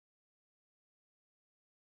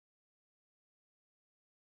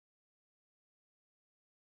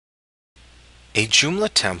A Joomla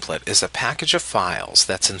template is a package of files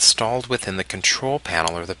that's installed within the control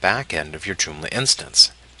panel or the back end of your Joomla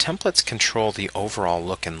instance. Templates control the overall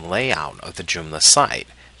look and layout of the Joomla site.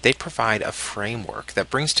 They provide a framework that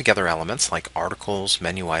brings together elements like articles,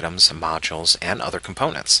 menu items, modules, and other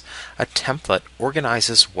components. A template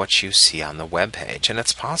organizes what you see on the web page, and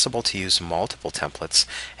it's possible to use multiple templates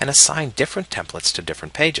and assign different templates to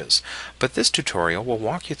different pages. But this tutorial will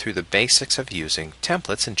walk you through the basics of using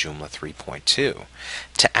templates in Joomla 3.2.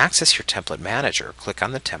 To access your template manager, click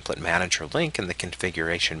on the Template Manager link in the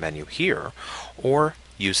configuration menu here, or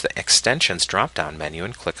use the Extensions drop-down menu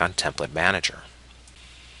and click on Template Manager.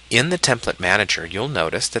 In the Template Manager, you'll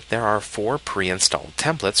notice that there are 4 pre-installed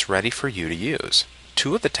templates ready for you to use.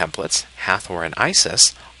 2 of the templates, Hathor and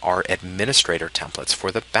Isis, are administrator templates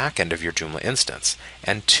for the back end of your Joomla instance,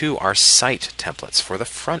 and 2 are site templates for the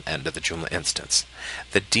front end of the Joomla instance.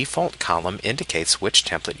 The default column indicates which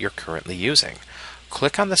template you're currently using.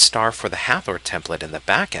 Click on the star for the Hathor template in the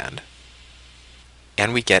back end,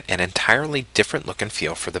 and we get an entirely different look and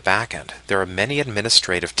feel for the backend. There are many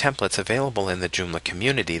administrative templates available in the Joomla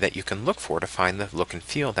community that you can look for to find the look and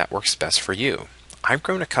feel that works best for you. I've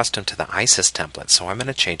grown accustomed to the Isis template, so I'm going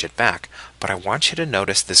to change it back, but I want you to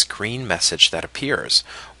notice this green message that appears.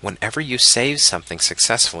 Whenever you save something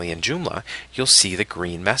successfully in Joomla, you'll see the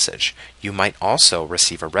green message. You might also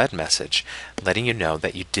receive a red message letting you know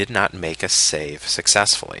that you did not make a save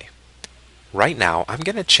successfully. Right now, I'm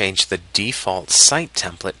going to change the default site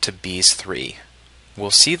template to Bees3.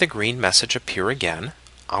 We'll see the green message appear again.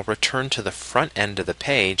 I'll return to the front end of the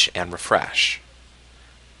page and refresh.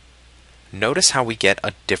 Notice how we get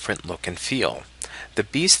a different look and feel. The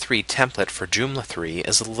Bees3 template for Joomla 3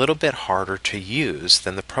 is a little bit harder to use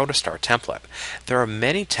than the Protostar template. There are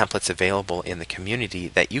many templates available in the community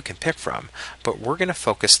that you can pick from, but we're going to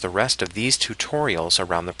focus the rest of these tutorials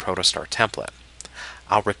around the Protostar template.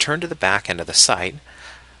 I'll return to the back end of the site,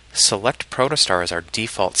 select Protostar as our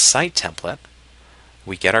default site template.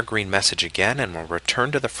 We get our green message again, and we'll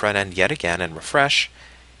return to the front end yet again and refresh,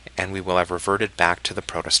 and we will have reverted back to the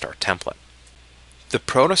Protostar template. The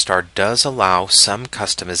Protostar does allow some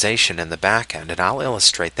customization in the back end, and I'll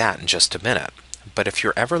illustrate that in just a minute. But if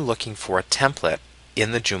you're ever looking for a template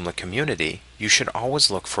in the Joomla community, you should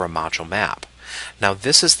always look for a module map. Now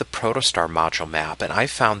this is the Protostar module map, and I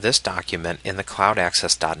found this document in the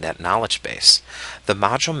CloudAccess.net knowledge base. The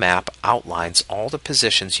module map outlines all the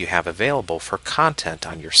positions you have available for content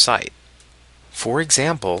on your site. For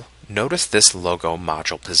example, notice this logo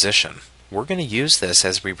module position. We're going to use this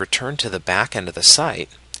as we return to the back end of the site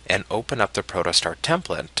and open up the Protostar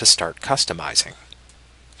template to start customizing.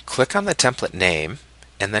 Click on the template name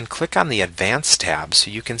and then click on the Advanced tab so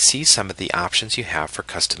you can see some of the options you have for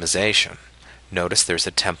customization. Notice there's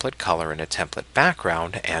a template color and a template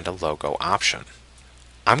background and a logo option.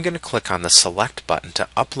 I'm going to click on the Select button to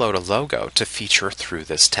upload a logo to feature through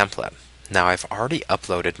this template. Now I've already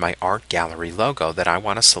uploaded my art gallery logo that I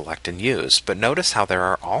want to select and use, but notice how there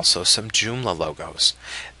are also some Joomla logos.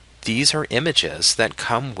 These are images that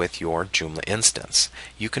come with your Joomla instance.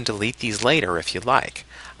 You can delete these later if you like.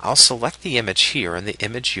 I'll select the image here and the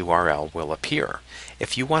image URL will appear.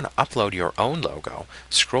 If you want to upload your own logo,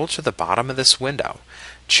 scroll to the bottom of this window,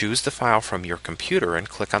 choose the file from your computer and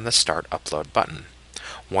click on the Start Upload button.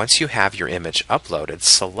 Once you have your image uploaded,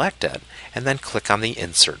 select it and then click on the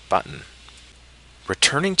Insert button.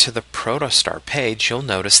 Returning to the Protostar page, you'll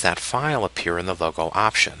notice that file appear in the logo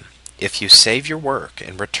option. If you save your work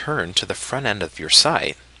and return to the front end of your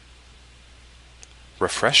site,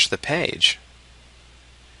 refresh the page,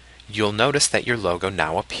 you'll notice that your logo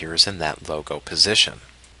now appears in that logo position.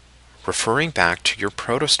 Referring back to your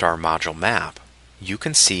Protostar module map, you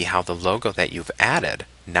can see how the logo that you've added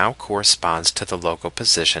now corresponds to the logo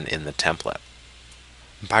position in the template.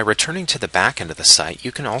 By returning to the back end of the site,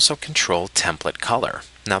 you can also control template color.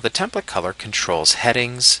 Now the template color controls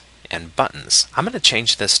headings and buttons. I'm going to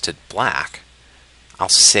change this to black. I'll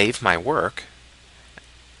save my work.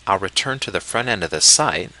 I'll return to the front end of the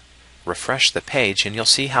site, refresh the page, and you'll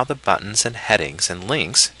see how the buttons and headings and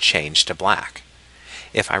links change to black.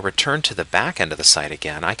 If I return to the back end of the site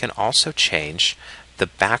again, I can also change the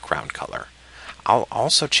background color. I'll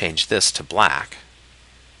also change this to black.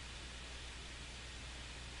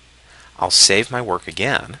 I'll save my work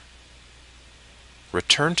again,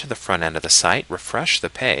 return to the front end of the site, refresh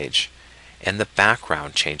the page, and the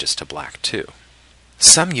background changes to black too.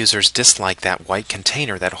 Some users dislike that white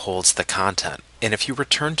container that holds the content, and if you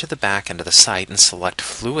return to the back end of the site and select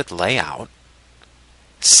Fluid Layout,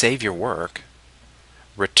 save your work,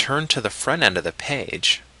 return to the front end of the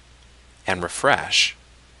page, and refresh,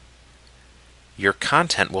 your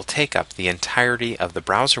content will take up the entirety of the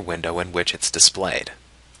browser window in which it's displayed.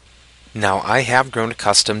 Now, I have grown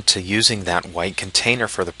accustomed to using that white container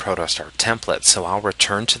for the Protostar template, so I'll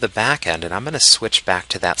return to the back end and I'm going to switch back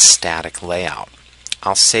to that static layout.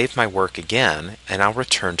 I'll save my work again and I'll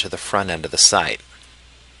return to the front end of the site.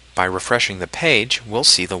 By refreshing the page, we'll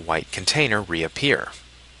see the white container reappear.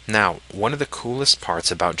 Now, one of the coolest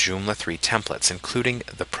parts about Joomla 3 templates, including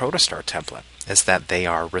the Protostar template, is that they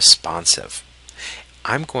are responsive.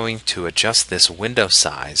 I'm going to adjust this window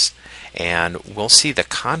size and we'll see the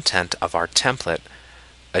content of our template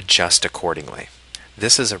adjust accordingly.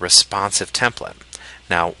 This is a responsive template.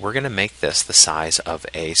 Now we're going to make this the size of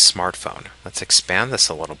a smartphone. Let's expand this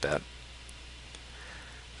a little bit.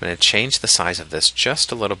 I'm going to change the size of this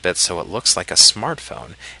just a little bit so it looks like a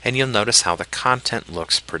smartphone, and you'll notice how the content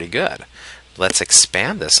looks pretty good. Let's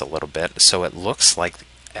expand this a little bit so it looks like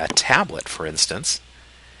a tablet, for instance,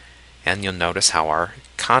 and you'll notice how our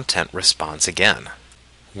content responds again.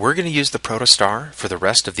 We're going to use the Protostar for the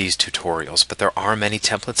rest of these tutorials, but there are many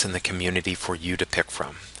templates in the community for you to pick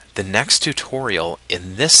from. The next tutorial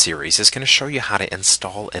in this series is going to show you how to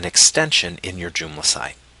install an extension in your Joomla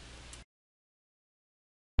site.